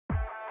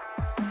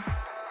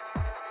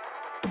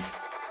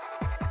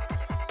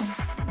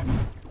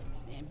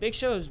Big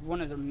Show is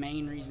one of the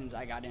main reasons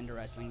I got into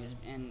wrestling,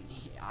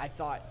 I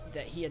thought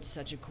that he had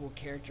such a cool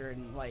character,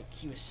 and like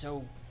he was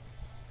so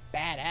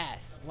badass.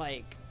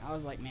 Like I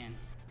was like, man,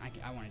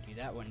 I want to do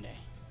that one day.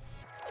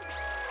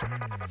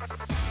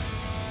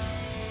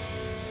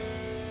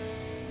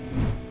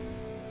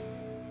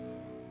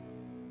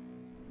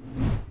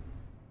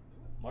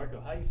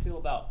 Marko, how do you feel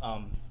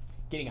about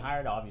getting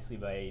hired, obviously,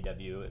 by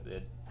AEW?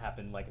 It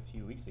happened like a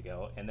few weeks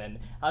ago, and then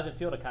how does it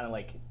feel to kind of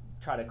like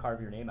try to carve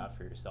your name out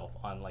for yourself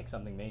on like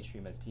something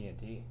mainstream as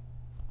TNT?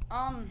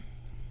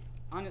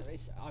 Honestly,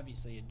 it's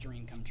obviously a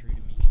dream come true to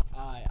me.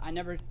 I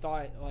never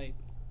thought like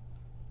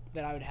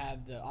that I would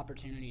have the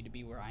opportunity to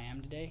be where I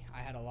am today. I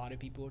had a lot of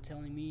people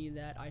telling me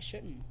that I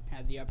shouldn't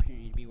have the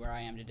opportunity to be where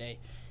I am today,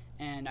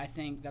 and I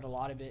think that a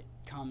lot of it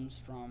comes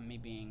from me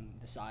being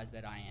the size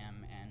that I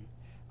am, and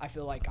I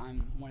feel like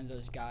I'm one of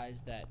those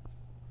guys that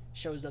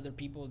shows other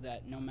people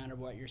that no matter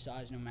what your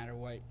size, no matter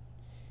what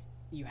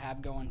you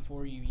have going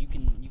for you, you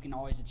can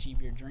always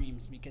achieve your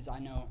dreams, because I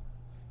know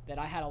that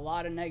I had a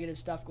lot of negative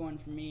stuff going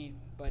for me,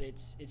 but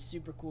it's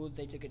super cool that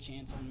they took a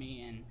chance on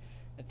me and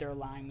that they're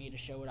allowing me to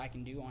show what I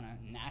can do on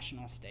a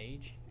national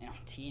stage and on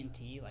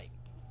TNT, like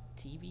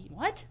TV.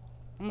 What?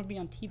 I'm gonna be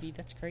on TV.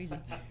 That's crazy.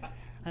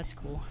 That's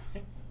cool.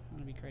 I'm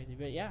gonna be crazy.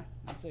 But yeah,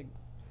 that's a.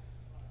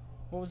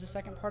 What was the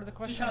second part of the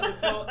question?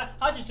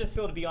 How does it just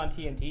feel to be on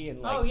TNT? And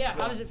like, oh yeah,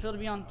 how does it feel to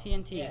be on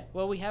TNT? Yeah.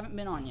 Well, we haven't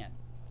been on yet.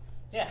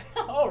 Yeah.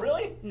 Oh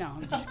really? No,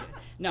 I'm just kidding.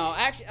 No,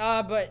 actually,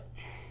 but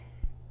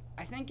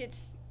I think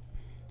it's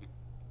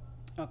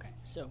okay.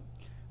 So,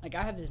 like,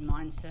 I have this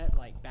mindset,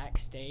 like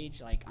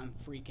backstage, like I'm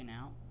freaking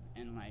out,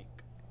 and like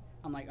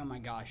I'm like, oh my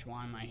gosh,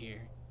 why am I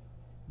here?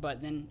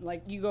 But then,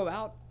 like, you go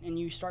out and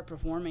you start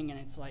performing, and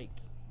it's like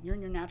you're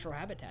in your natural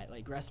habitat.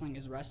 Like, wrestling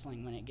is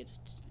wrestling when it gets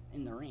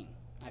in the ring,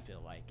 I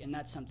feel like, and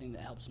that's something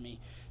that helps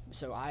me.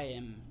 So I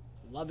am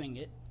loving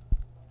it,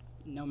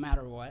 no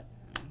matter what,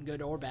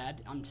 good or bad.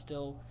 I'm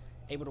still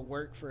able to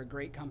work for a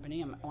great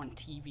company. I'm on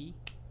TV,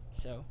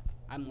 so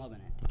I'm loving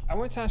it. I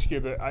wanted to ask you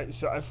about,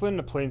 so I flew in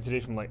a plane today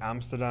from like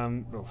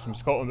Amsterdam, well, from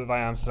Scotland but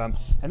via Amsterdam,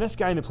 and this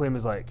guy in the plane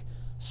was like,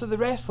 so the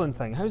wrestling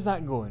thing, how's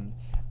that going?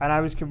 And I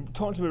was talking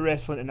to him about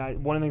wrestling,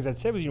 and one of the things I'd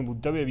said was, well,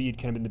 WWE had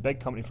kind of been the big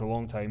company for a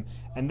long time,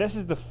 and this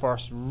is the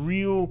first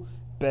real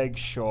big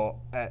shot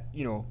at,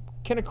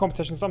 kind of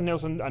competition, something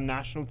else on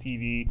national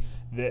TV,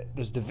 that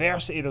there's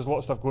diversity, there's a lot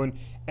of stuff going.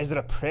 Is there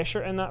a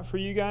pressure in that for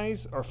you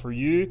guys, or for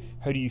you?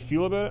 How do you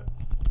feel about it?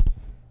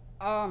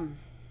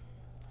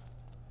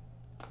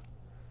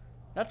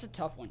 That's a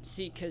tough one.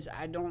 See, because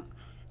I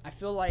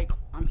feel like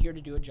I'm here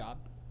to do a job,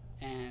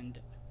 and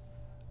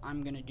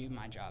I'm going to do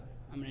my job.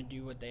 I'm going to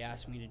do what they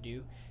ask me to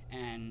do,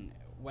 and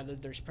whether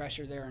there's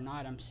pressure there or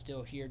not, I'm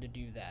still here to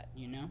do that,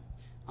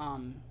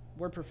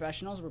 We're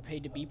professionals. We're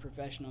paid to be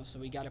professionals, so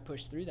we got to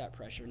push through that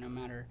pressure, no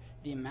matter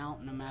the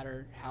amount, no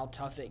matter how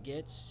tough it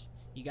gets.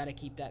 You got to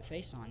keep that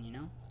face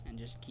on, and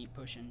just keep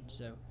pushing.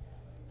 So,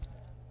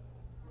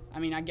 I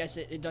mean, I guess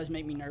it does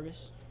make me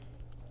nervous.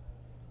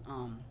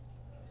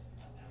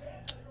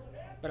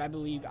 But I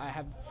believe I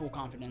have full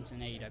confidence in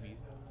AEW.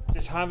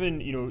 Just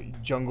having,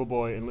 Jungle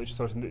Boy and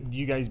Luchasaurus, and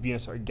you guys being a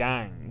sort of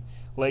gang,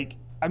 like,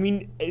 I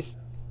mean, it's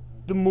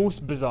the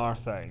most bizarre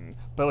thing,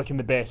 but like in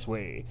the best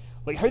way.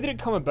 Like, how did it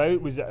come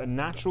about? Was it a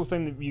natural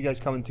thing that you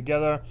guys coming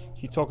together?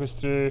 Can you talk us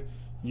through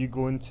you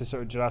going to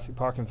sort of Jurassic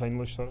Park and finding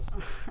Luchasaurus?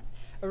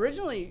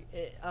 Originally,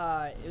 it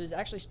was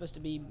actually supposed to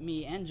be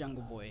me and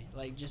Jungle Boy,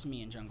 like just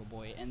me and Jungle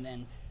Boy, and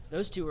then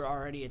those two were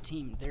already a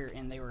team there,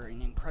 and they were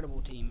an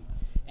incredible team,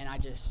 and I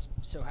just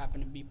so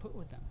happened to be put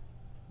with them.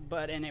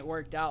 And it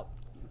worked out,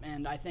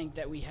 and I think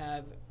that we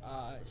have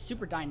a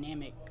super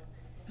dynamic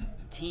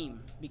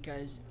team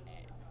because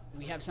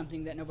we have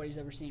something that nobody's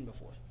ever seen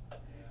before.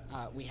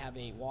 We have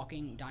a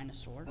walking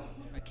dinosaur,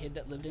 a kid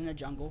that lived in a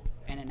jungle,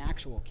 and an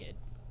actual kid.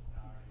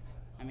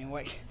 I mean,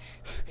 what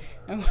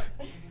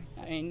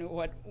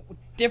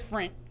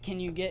different can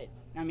you get?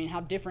 I mean, how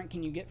different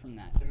can you get from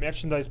that? The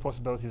merchandise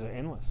possibilities are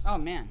endless. Oh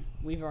man,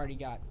 we've already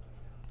got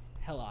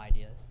hella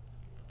ideas,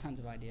 tons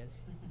of ideas.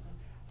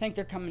 I think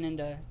they're coming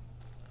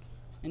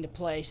into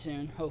play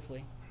soon,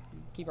 hopefully.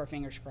 Keep our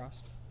fingers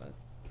crossed. But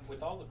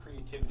with all the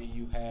creativity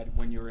you had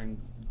when you were in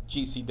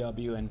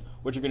GCW and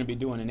what you're going to be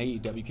doing in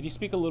AEW, could you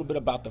speak a little bit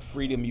about the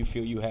freedom you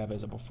feel you have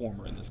as a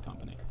performer in this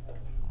company?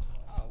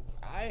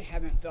 I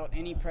haven't felt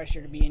any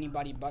pressure to be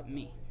anybody but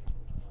me.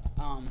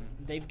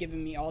 They've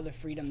given me all the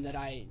freedom that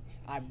I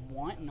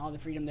want and all the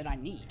freedom that I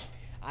need.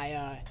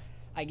 I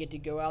get to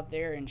go out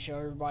there and show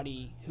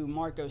everybody who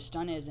Marko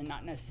Stunt is, and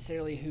not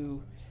necessarily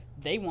who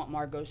they want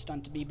Marko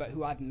Stunt to be, but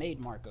who I've made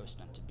Marko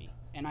Stunt to be.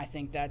 And I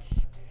think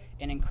that's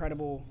an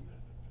incredible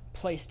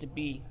place to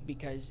be,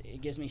 because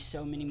it gives me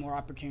so many more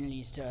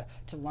opportunities to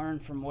learn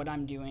from what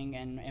I'm doing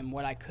and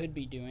what I could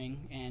be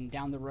doing, and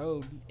down the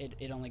road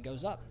it only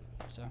goes up.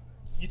 So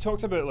you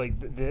talked about like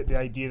the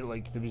idea that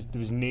like there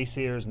was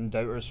naysayers and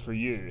doubters for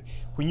you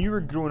when you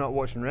were growing up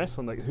watching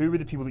wrestling. Like, who were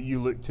the people that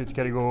you looked to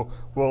kind of go,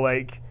 well,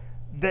 like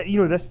that,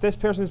 this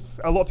person's,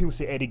 a lot of people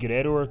say Eddie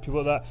Guerrero or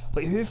people like that.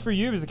 Like, who for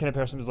you was the kind of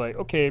person who was like,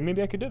 okay,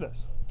 maybe I could do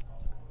this?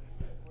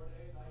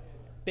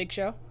 Big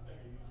Show.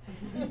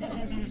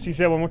 So you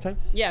say it one more time?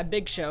 Yeah,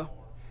 Big Show.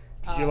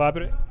 Could you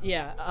elaborate?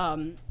 Yeah,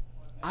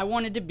 I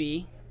wanted to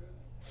be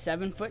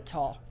 7 foot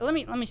tall. Let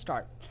me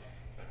start.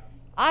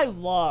 I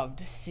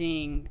loved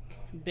seeing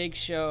Big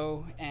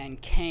Show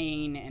and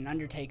Kane and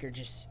Undertaker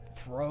just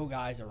throw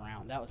guys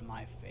around. That was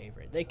my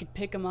favorite. They could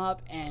pick them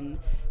up and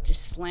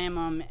just slam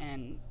them,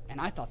 and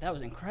I thought that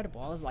was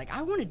incredible. I was like,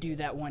 I want to do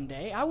that one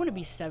day. I want to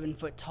be 7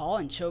 foot tall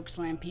and choke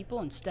slam people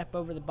and step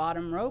over the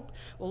bottom rope.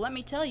 Well, let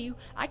me tell you,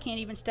 I can't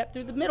even step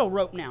through the middle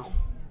rope now.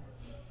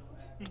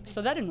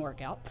 So that didn't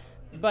work out.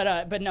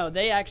 But no,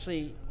 they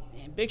actually,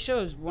 Big Show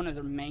is one of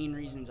the main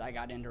reasons I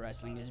got into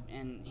wrestling,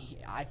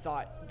 I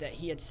thought that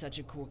he had such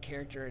a cool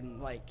character,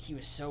 and like he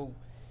was so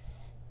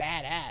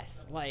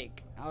badass.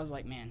 Like I was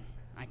like, man,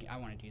 I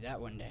want to do that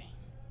one day,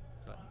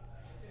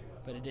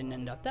 but it didn't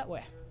end up that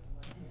way.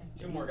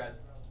 2 more guys.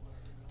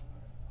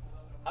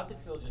 How's it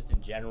feel just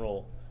in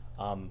general,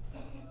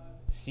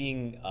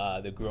 seeing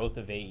the growth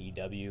of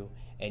AEW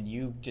and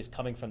you just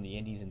coming from the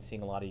indies and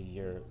seeing a lot of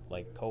your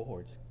like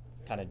cohorts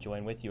kind of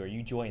join with you, or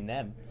you join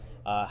them?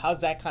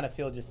 How's that kind of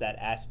feel, just that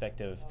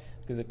aspect of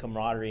the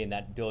camaraderie and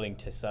that building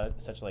to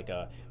such like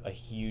a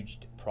huge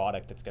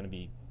product that's going to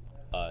be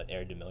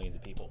aired to millions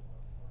of people?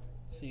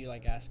 So you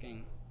like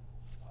asking?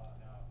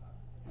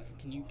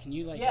 Can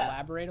you like Yeah.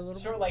 elaborate a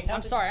little Sure, bit? like,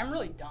 I'm sorry, I'm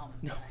really dumb.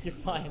 No, you're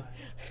fine.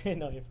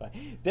 No, you're fine.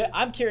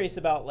 I'm curious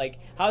about like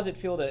how does it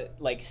feel to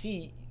like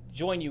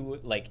join you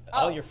like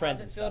all your friends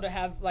How and does it feel stuff? to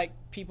have like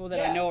people that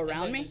I Yeah, know and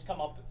around then me? just come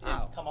up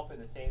Oh. in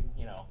the same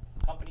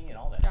company and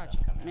all that Gotcha,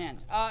 stuff. Coming man.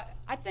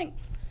 I think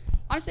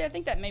honestly, I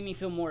think that made me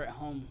feel more at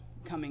home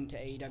coming to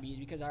AEW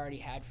because I already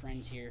had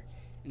friends here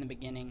in the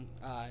beginning.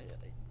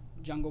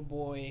 Jungle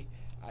Boy,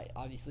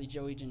 obviously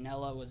Joey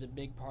Janela was a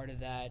big part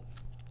of that,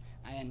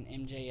 and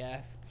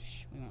MJF.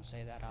 We won't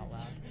say that out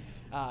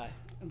loud.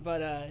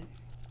 But I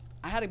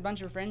had a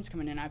bunch of friends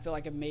coming in. I feel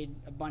like I've made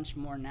a bunch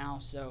more now,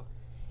 so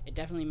it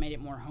definitely made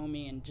it more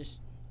homey, and just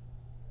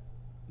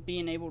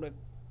being able to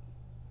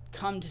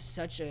come to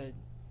such a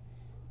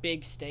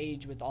big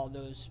stage with all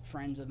those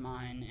friends of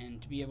mine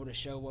and to be able to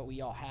show what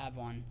we all have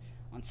on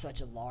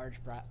such a large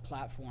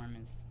platform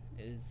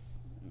is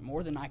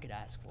more than I could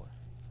ask for.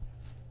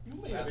 You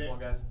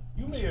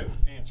may have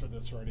answered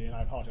this already, and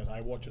I apologize.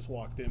 I just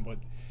walked in, but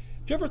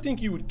do you ever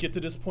think you would get to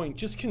this point,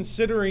 just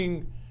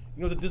considering,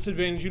 the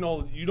disadvantage?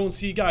 You don't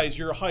see guys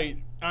your height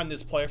on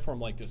this platform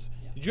like this.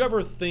 Yeah. Did you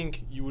ever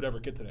think you would ever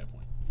get to that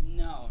point?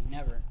 No,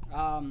 never.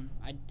 When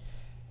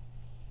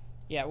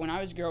I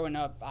was growing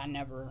up, I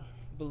never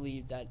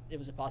believed that it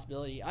was a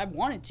possibility. I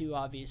wanted to,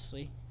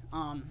 obviously,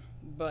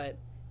 but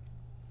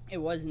it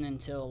wasn't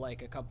until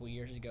like a couple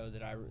years ago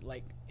that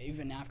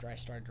even after I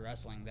started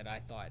wrestling, that I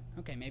thought,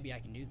 okay, maybe I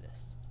can do this.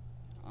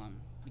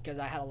 Because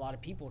I had a lot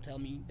of people tell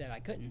me that I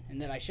couldn't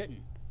and that I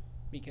shouldn't.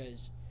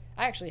 Because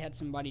I actually had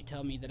somebody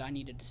tell me that I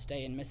needed to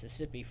stay in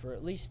Mississippi for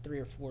at least 3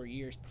 or 4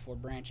 years before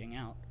branching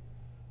out.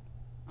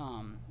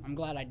 I'm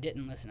glad I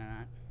didn't listen to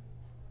that.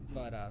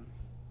 But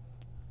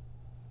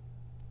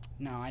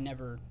no, I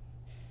never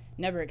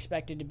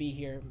expected to be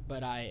here,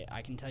 but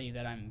I can tell you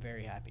that I'm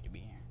very happy to be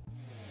here.